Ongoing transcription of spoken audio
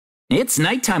It's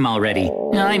nighttime already.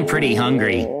 I'm pretty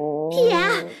hungry.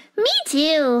 Yeah, me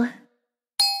too.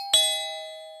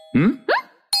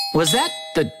 Was that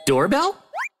the doorbell?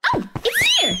 Oh,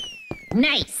 it's here.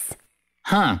 Nice.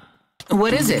 Huh.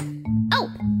 What is it?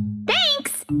 Oh,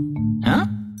 thanks. Huh?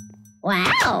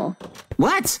 Wow.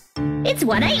 What? It's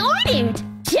what I ordered.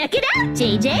 Check it out,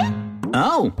 JJ.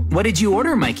 Oh, what did you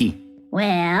order, Mikey?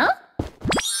 Well,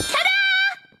 ta-da!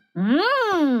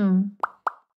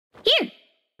 Here,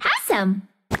 have some.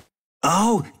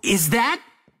 Oh, is that?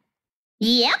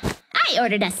 Yep, I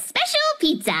ordered a special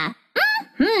pizza.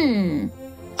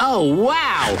 Oh,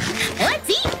 wow! Let's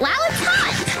eat while it's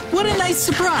hot. What a nice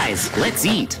surprise. Let's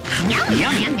eat. Yum,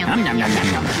 Yum, yum, yum. yum, yum, yum, yum,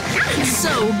 yum.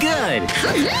 So good.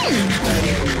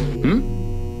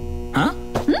 Huh?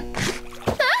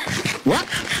 What?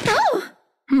 Oh,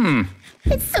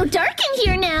 it's so dark in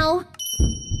here now.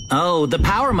 Oh, the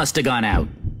power must have gone out.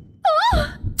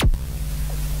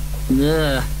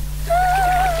 Ugh.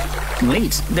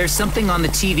 Wait, there's something on the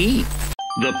TV.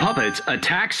 The puppet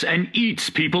attacks and eats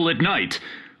people at night.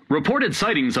 Reported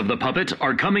sightings of the puppet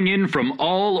are coming in from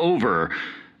all over.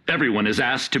 Everyone is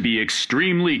asked to be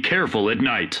extremely careful at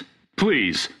night.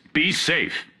 Please, be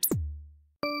safe.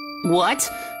 What?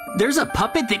 There's a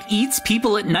puppet that eats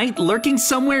people at night lurking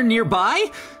somewhere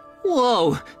nearby?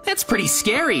 Whoa, that's pretty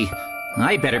scary.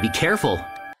 I better be careful.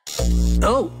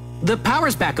 Oh, the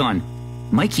power's back on.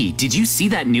 Mikey, did you see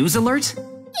that news alert?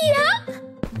 Yep.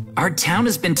 Our town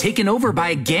has been taken over by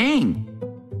a gang.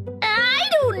 I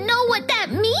don't know what that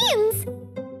means.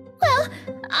 Well,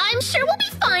 I'm sure we'll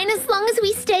be fine as long as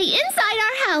we stay inside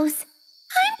our house.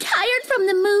 I'm tired from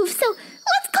the move, so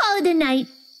let's call it a night.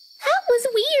 That was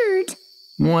weird.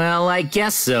 Well, I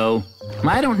guess so.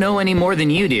 I don't know any more than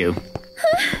you do.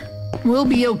 We'll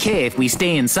be okay if we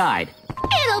stay inside.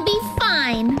 It'll be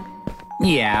fine.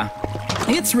 Yeah.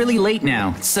 It's really late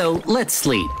now, so let's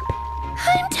sleep.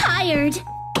 I'm tired.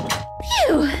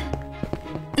 Phew.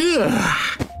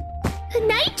 Ugh. Good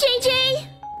night, JJ.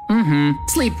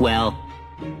 Sleep well.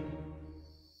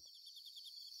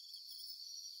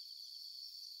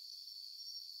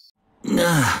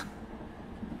 Ugh.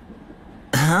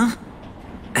 Huh?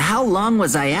 How long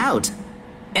was I out?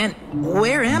 And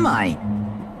where am I?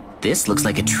 This looks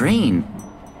like a train.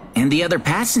 And the other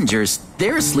passengers,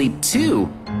 they're asleep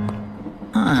too.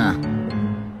 Huh.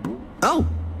 Oh,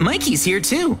 Mikey's here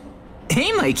too.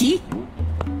 Hey, Mikey.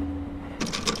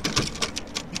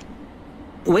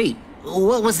 Wait,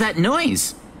 what was that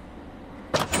noise?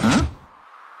 Huh?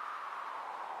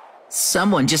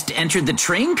 Someone just entered the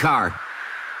train car.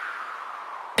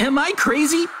 Am I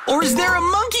crazy? Or is there a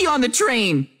monkey on the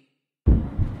train?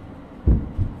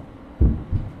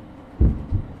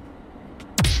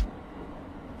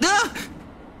 Ah!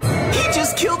 He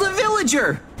just killed a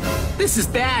villager! This is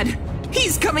bad.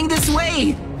 He's coming this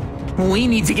way. We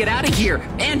need to get out of here,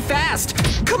 and fast.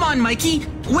 Come on, Mikey,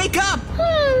 wake up!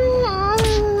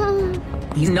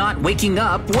 He's not waking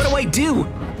up. What do I do?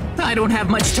 I don't have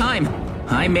much time.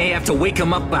 I may have to wake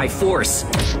him up by force.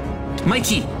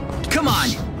 Mikey, come on.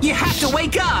 You have to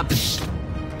wake up!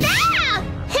 Ah!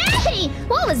 Hey!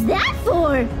 What was that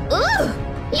for? Ugh!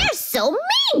 You're so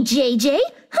mean, JJ!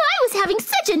 I was having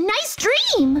such a nice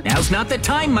dream! Now's not the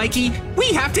time, Mikey!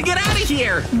 We have to get out of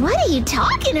here! What are you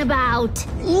talking about?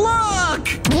 Look!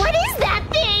 What is that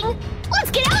thing? Let's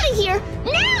get out of here,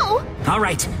 now!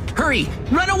 Alright, hurry!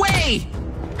 Run away!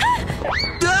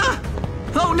 Ah!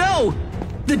 Oh no!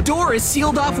 The door is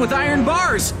sealed off with iron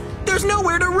bars! There's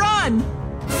nowhere to run!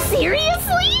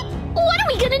 Seriously? What are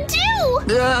we gonna do?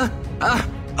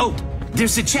 Oh,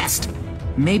 there's a chest.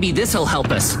 Maybe this'll help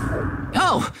us.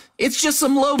 Oh, it's just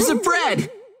some loaves of bread.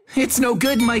 It's no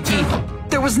good, Mikey.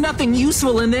 There was nothing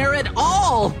useful in there at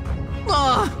all.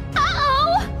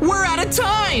 Uh-oh! We're out of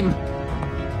time.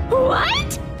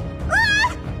 What?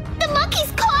 Ah! The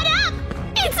monkey's caught up!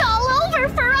 It's all over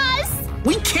for us!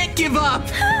 We can't give up.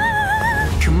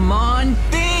 Come on,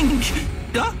 think.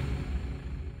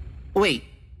 Wait,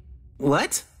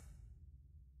 what?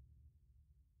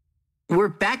 We're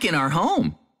back in our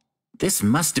home. This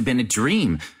must have been a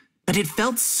dream, but it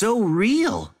felt so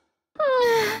real.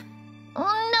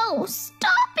 Oh no,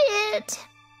 stop it!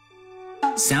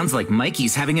 Sounds like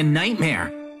Mikey's having a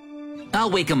nightmare. I'll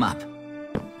wake him up.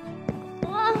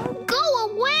 Go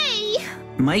away!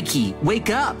 Mikey, wake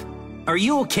up. Are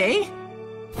you okay?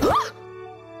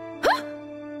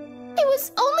 It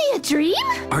was only a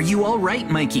dream? Are you all right,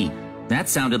 Mikey? That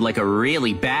sounded like a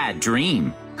really bad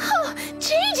dream. Oh,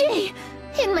 JJ!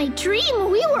 In my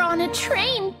dream, we were on a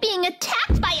train being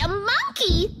attacked by a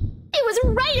monkey! It was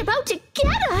right about to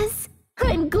get us!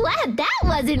 I'm glad that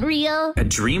wasn't real. A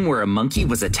dream where a monkey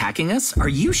was attacking us? Are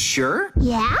you sure?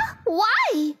 Yeah?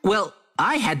 Why? Well,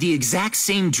 I had the exact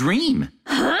same dream.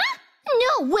 Huh?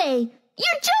 No way!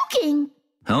 You're joking!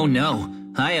 Oh no,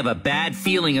 I have a bad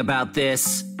feeling about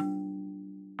this.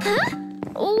 Huh?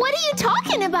 What are you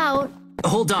talking about?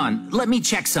 Hold on, let me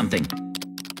check something.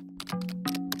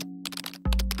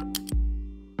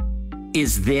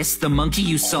 Is this the monkey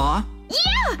you saw?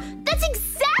 Yeah! That's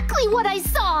exactly what I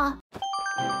saw!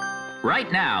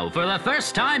 Right now, for the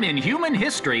first time in human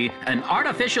history, an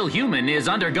artificial human is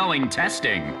undergoing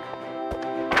testing.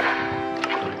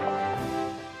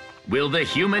 Will the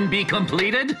human be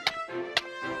completed?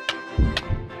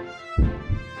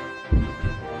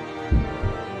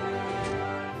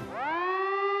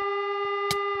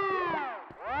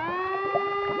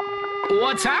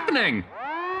 What's happening?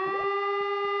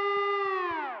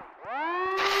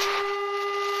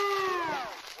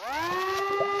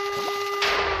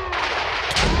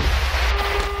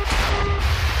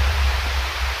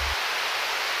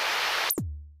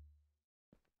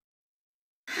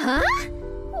 Huh?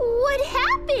 What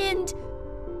happened?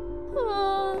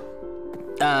 Oh.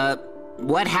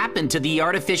 What happened to the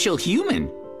artificial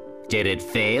human? Did it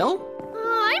fail?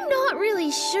 I'm not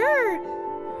really sure.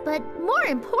 But more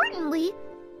importantly,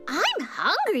 I'm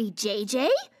hungry, JJ.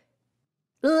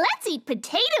 Let's eat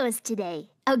potatoes today,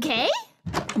 okay?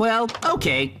 Well,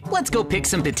 okay, let's go pick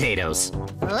some potatoes.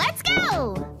 Let's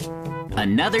go!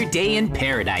 Another day in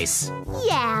paradise.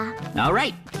 Yeah. All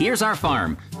right, here's our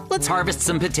farm. Let's harvest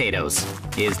some potatoes.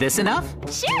 Is this enough?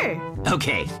 Sure.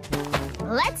 Okay.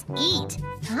 Let's eat.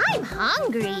 I'm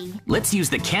hungry. Let's use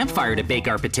the campfire to bake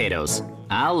our potatoes.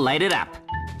 I'll light it up.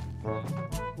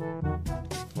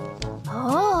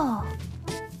 Oh.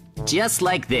 Just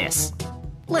like this.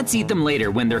 Let's eat them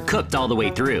later when they're cooked all the way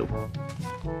through.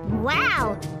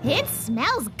 Wow, it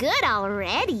smells good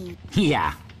already.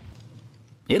 Yeah.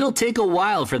 It'll take a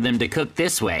while for them to cook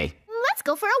this way. Let's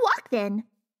go for a walk then.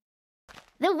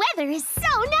 The weather is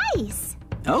so nice.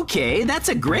 Okay, that's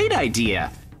a great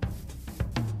idea.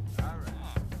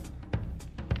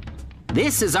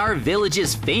 This is our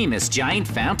village's famous giant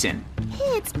fountain.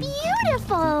 It's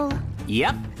beautiful.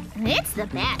 Yep, It's the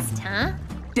best, huh?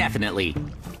 definitely.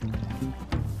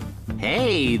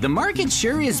 Hey, the market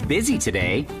sure is busy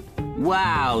today.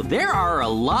 Wow, there are a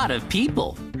lot of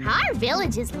people. Our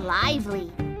village is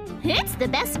lively. It's the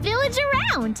best village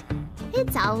around.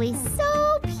 It's always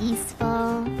so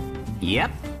peaceful.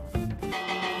 Yep.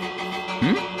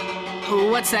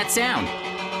 What's that sound?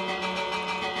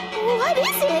 What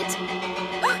is it?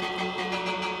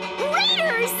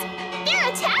 Raiders! They're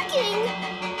attacking!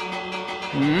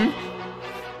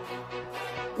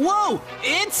 Whoa,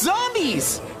 it's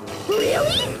zombies!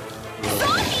 Really?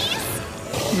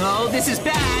 Zombies? No, this is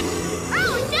bad.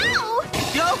 Oh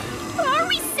no! Oh, Are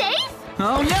we safe?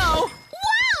 oh no!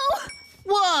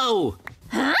 Whoa! Whoa!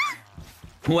 Huh?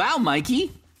 Wow,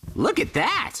 Mikey, look at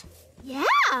that.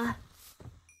 Yeah!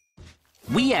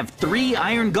 We have 3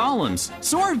 iron golems,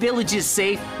 so our village is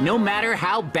safe no matter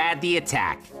how bad the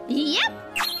attack. Yep!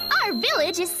 Our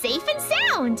village is safe and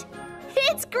sound.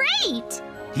 It's great!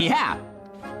 Yeah.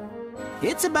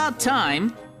 It's about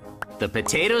time. The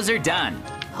potatoes are done.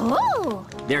 Oh,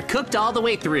 They're cooked all the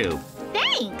way through.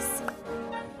 thanks!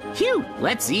 Phew,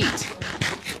 let's eat.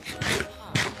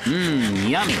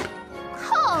 Yummy.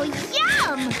 Oh,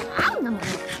 yum!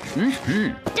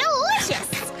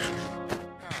 Delicious!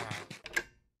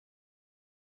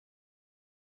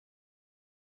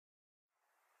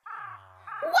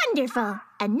 Wonderful!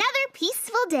 Another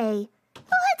peaceful day.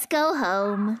 Let's go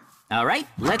home. All right,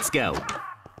 let's go.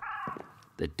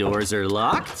 The doors are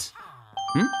locked.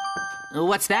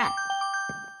 What's that?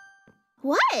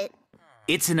 What?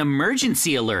 It's an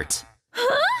emergency alert.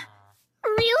 Huh?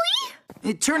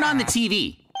 Really? Turn on the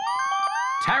TV.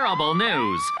 Terrible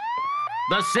news.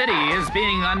 The city is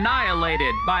being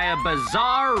annihilated by a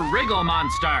bizarre wriggle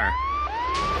monster.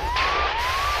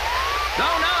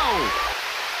 Oh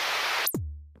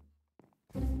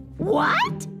no!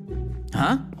 What?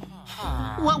 Huh?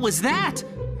 What was that?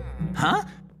 Huh?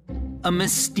 A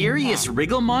mysterious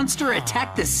wriggle monster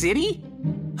attacked the city?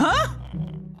 Huh?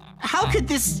 How could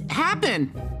this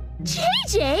happen?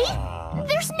 JJ,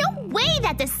 there's no way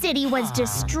that the city was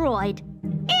destroyed.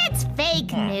 It's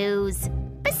fake news.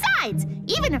 Besides,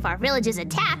 even if our village is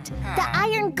attacked, the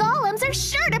iron golems are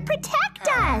sure to protect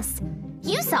us.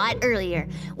 You saw it earlier.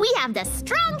 We have the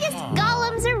strongest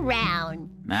golems around.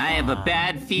 I have a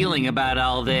bad feeling about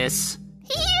all this.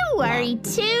 You worry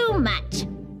too much.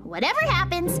 Whatever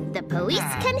happens, the police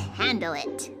can handle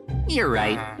it. You're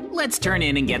right. Let's turn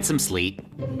in and get some sleep.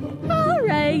 All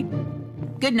right.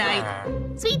 Good night.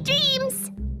 Sweet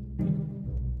dreams!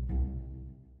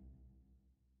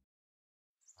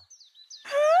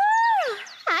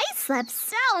 I slept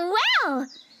so well.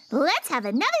 Let's have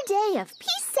another day of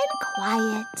peace and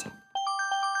quiet.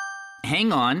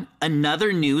 Hang on,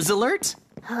 another news alert?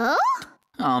 Huh?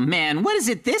 Oh man, what is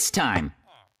it this time?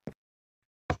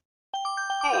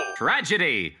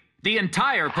 Tragedy! The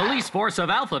entire police force of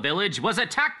Alpha Village was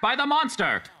attacked by the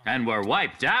monster and were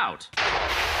wiped out.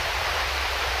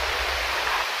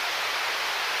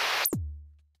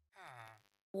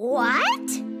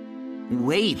 What?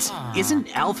 Wait,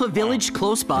 isn't Alpha Village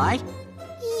close by?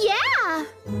 Yeah.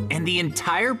 And the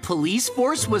entire police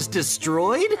force was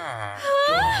destroyed?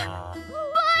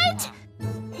 But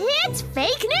it's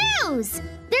fake news.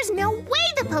 There's no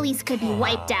way the police could be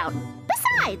wiped out.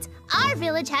 Besides, our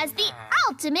village has the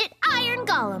ultimate iron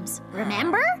golems,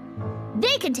 remember?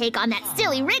 They can take on that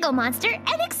silly Wriggle monster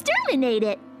and exterminate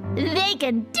it. They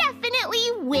can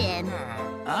definitely win.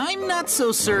 I'm not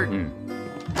so certain.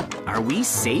 Are we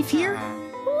safe here?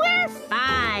 We're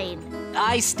fine.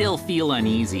 I still feel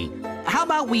uneasy. How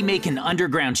about we make an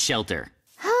underground shelter?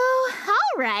 Oh,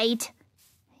 all right.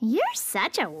 You're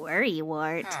such a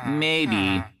worrywart.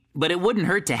 Maybe, but it wouldn't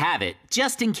hurt to have it,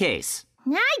 just in case.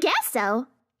 I guess so.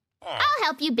 I'll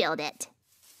help you build it.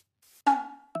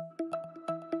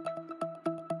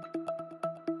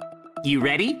 You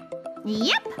ready?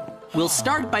 Yep. We'll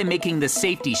start by making the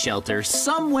safety shelter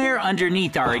somewhere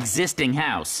underneath our existing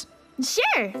house.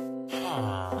 Sure.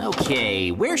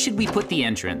 Okay, where should we put the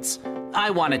entrance?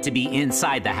 I want it to be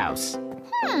inside the house.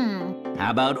 How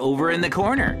about over in the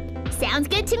corner? Sounds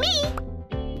good to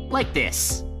me. Like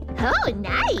this. Oh,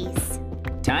 nice.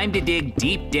 Time to dig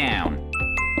deep down.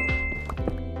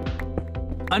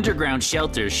 Underground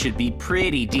shelters should be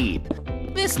pretty deep.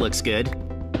 This looks good.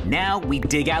 Now we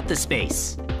dig out the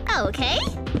space. Okay.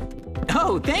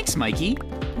 Oh, thanks, Mikey.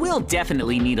 We'll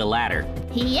definitely need a ladder.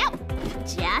 Yep.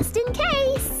 Just in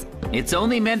case. It's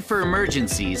only meant for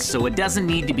emergencies, so it doesn't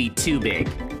need to be too big.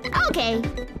 Okay.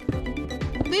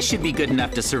 This should be good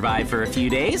enough to survive for a few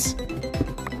days.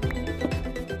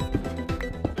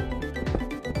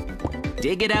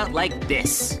 Dig it out like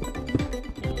this.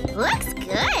 Looks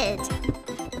good.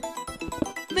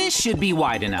 This should be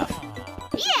wide enough.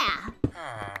 Yeah.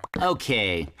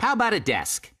 Okay, how about a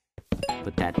desk?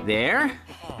 Put that there.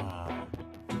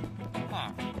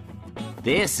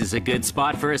 This is a good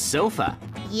spot for a sofa.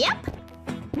 Yep.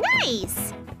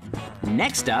 Nice.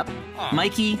 Next up,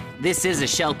 Mikey, this is a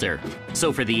shelter.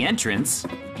 So for the entrance,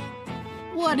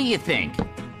 what do you think?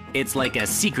 It's like a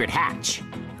secret hatch.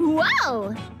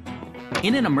 Whoa.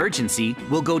 In an emergency,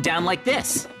 we'll go down like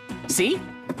this. See?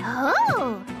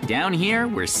 Oh. Down here,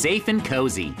 we're safe and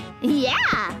cozy.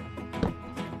 Yeah.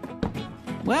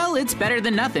 Well, it's better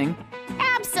than nothing.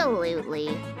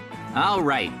 Absolutely. All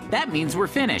right, that means we're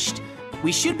finished.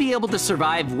 We should be able to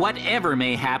survive whatever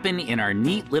may happen in our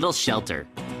neat little shelter.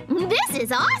 This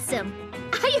is awesome.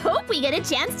 I hope we get a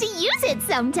chance to use it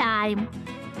sometime.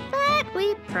 But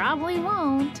we probably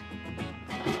won't.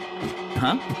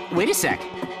 Huh? Wait a sec.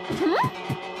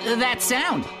 That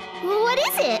sound. What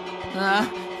is it?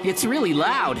 It's really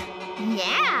loud.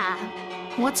 Yeah.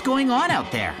 What's going on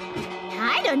out there?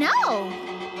 I don't know.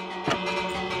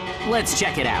 Let's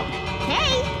check it out.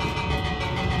 Hey.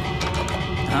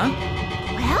 Huh?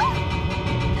 Well?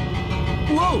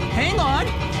 Whoa, hang on!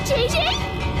 JJ?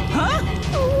 Huh?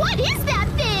 What is that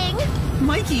thing?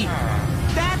 Mikey,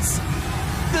 that's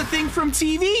the thing from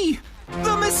TV!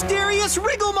 The mysterious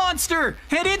Wriggle monster!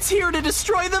 And it's here to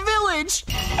destroy the village!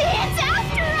 It's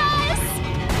after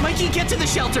us! Mikey, get to the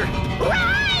shelter!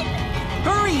 Run!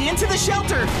 Hurry, into the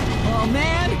shelter! Oh,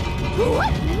 man!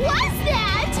 What was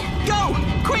that? Go!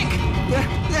 Quick!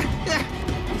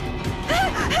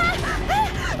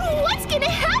 What's gonna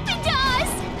happen to us?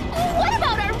 What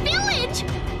about our village?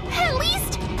 At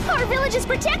least our village is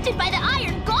protected by the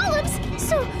iron golems,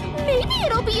 so maybe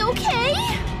it'll be okay.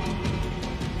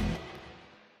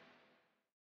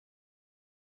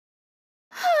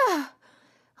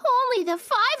 Only the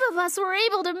 5 of us were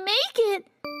able to make it.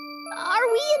 Are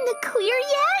we in the clear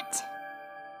yet?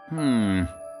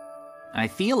 I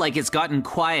feel like it's gotten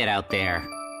quiet out there.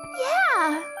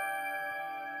 Yeah.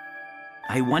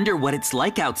 I wonder what it's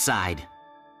like outside.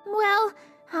 Well,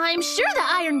 I'm sure the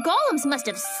iron golems must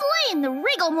have slain the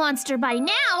Wriggle monster by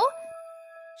now.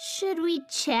 Should we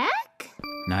check?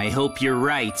 I hope you're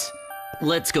right.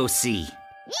 Let's go see.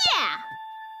 Yeah.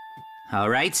 All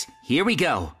right, here we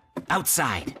go.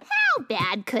 Outside. How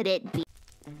bad could it be?